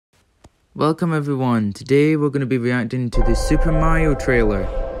Welcome everyone, today we're going to be reacting to the Super Mario trailer,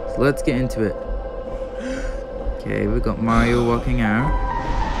 so let's get into it. Okay, we got Mario walking out.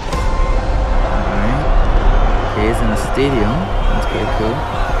 Alright, okay, he's in a stadium, that's pretty cool.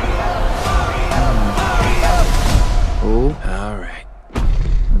 Oh, alright,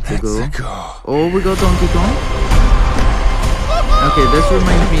 let's go. Oh, we got Donkey Kong. Okay, this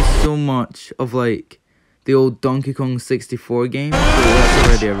reminds me so much of like the old Donkey Kong 64 game, so that's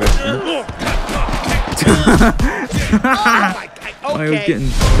already a reference. I was getting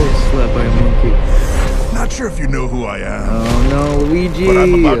slapped by a monkey. Not sure if you know who I am. Oh no, Luigi! But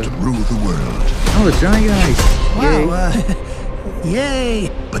I'm about to rule the world. Oh, the giant guy! Wow, yay!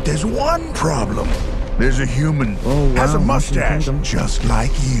 But there's one problem. There's a human, has a mustache, just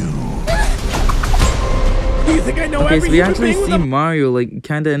like you. Do you think I know okay, every so we human actually being see Mario like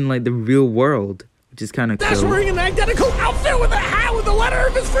kinda in like the real world, which is kinda cool. That's wearing an identical outfit with a hat with the letter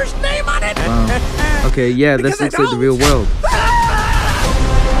of his first name on it! Wow. Okay, yeah, this looks like the real world.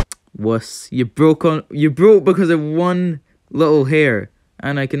 Wuss. You broke because of one little hair.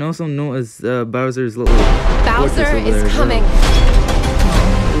 And I can also notice Bowser's little Bowser is coming.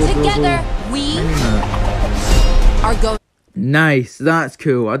 Together we are going. Nice, that's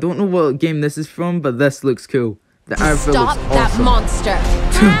cool. I don't know what game this is from, but this looks cool. The outfit Stop looks that awesome. Monster.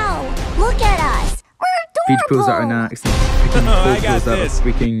 Wow, look at us. We're Peach pulls adorable. out an axe and freaking I got pulls out a this.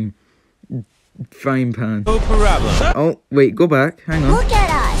 freaking frying pan. No problem. Oh, wait, go back. Hang on. Look at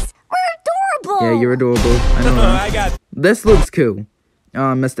us. We're adorable. Yeah, you're adorable. I know that. I got This looks cool. Oh,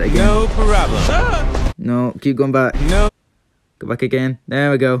 I missed it again. no problem. No, keep going back. No. Go back again.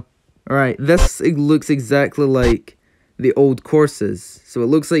 There we go. Alright, this looks exactly like the old courses. So it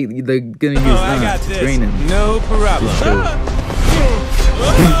looks like they're gonna use I that got to this. train him. No problem.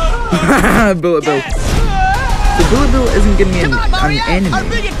 Bullet Bill. So Bullet Bill isn't gonna be an enemy. Our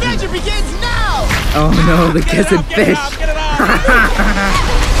big adventure begins now! Oh no, the kissing fish.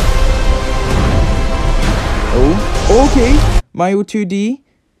 Oh, okay. Mario 2D.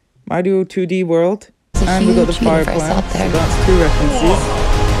 Mario 2D World. And we got the fire plant. So that's two references.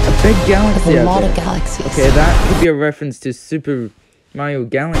 A big galaxy A out lot there. of galaxies. Okay, that could be a reference to Super Mario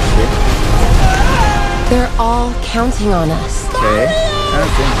Galaxy. They're all counting on us. Okay,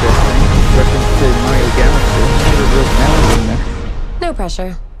 that's interesting. Reference to Mario Galaxy. There's a melody in there. No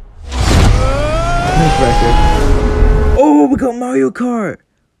pressure. No pressure. Oh, we got Mario Kart.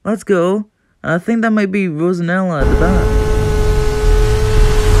 Let's go. I think that might be Rosanella at the back.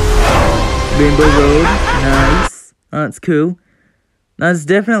 Rainbow Road. Nice. That's cool. That's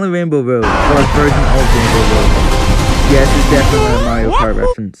definitely Rainbow Road. Or a version of Rainbow Road. Yes, it's definitely a Mario Kart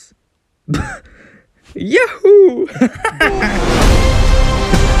reference. Yahoo!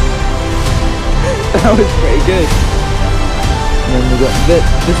 That was pretty good. And then we got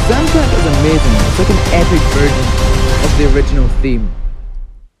the soundtrack is amazing. It's like an epic version of the original theme.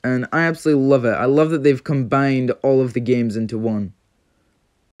 And I absolutely love it. I love that they've combined all of the games into one.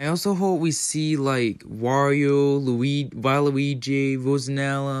 I also hope we see like Wario, Waluigi,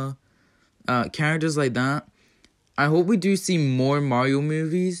 Rosanella, characters like that. I hope we do see more Mario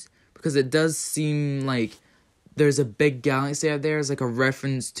movies because it does seem like there's a big galaxy out there as like a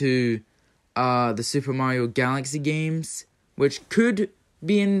reference to the Super Mario Galaxy games, which could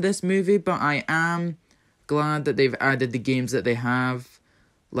be in this movie, but I am glad that they've added the games that they have.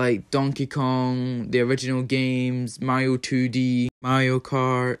 Like Donkey Kong, the original games, Mario 2D, Mario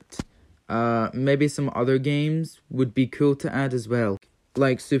Kart, maybe some other games would be cool to add as well.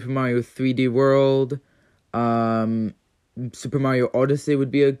 Like Super Mario 3D World, Super Mario Odyssey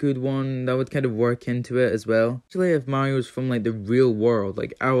would be a good one. That would kind of work into it as well. Actually, if Mario's from like the real world,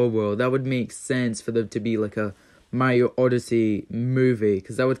 like our world, that would make sense for there to be like a Mario Odyssey movie,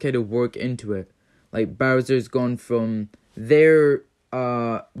 because that would kind of work into it. Like Bowser's gone from their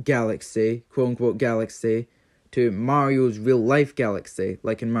galaxy, quote unquote galaxy, to Mario's real life galaxy,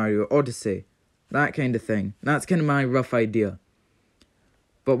 like in Mario Odyssey. That kind of thing. That's kind of my rough idea.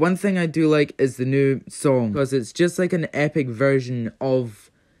 But one thing I do like is the new song, because it's just like an epic version of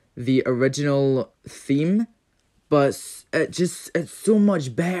the original theme, but it's so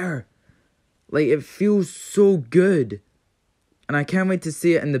much better. Like, it feels so good. And I can't wait to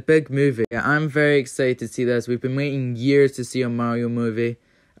see it in the big movie. Yeah, I'm very excited to see this. We've been waiting years to see a Mario movie.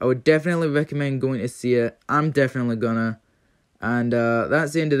 I would definitely recommend going to see it. I'm definitely gonna. And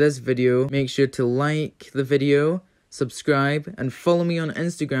that's the end of this video. Make sure to like the video, subscribe, and follow me on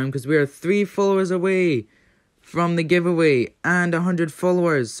Instagram, because we are 3 followers away from the giveaway and 100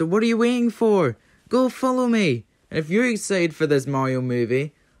 followers. So what are you waiting for? Go follow me. And if you're excited for this Mario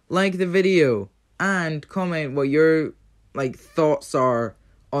movie, like the video and comment what your thoughts are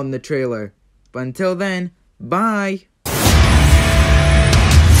on the trailer. But until then, bye!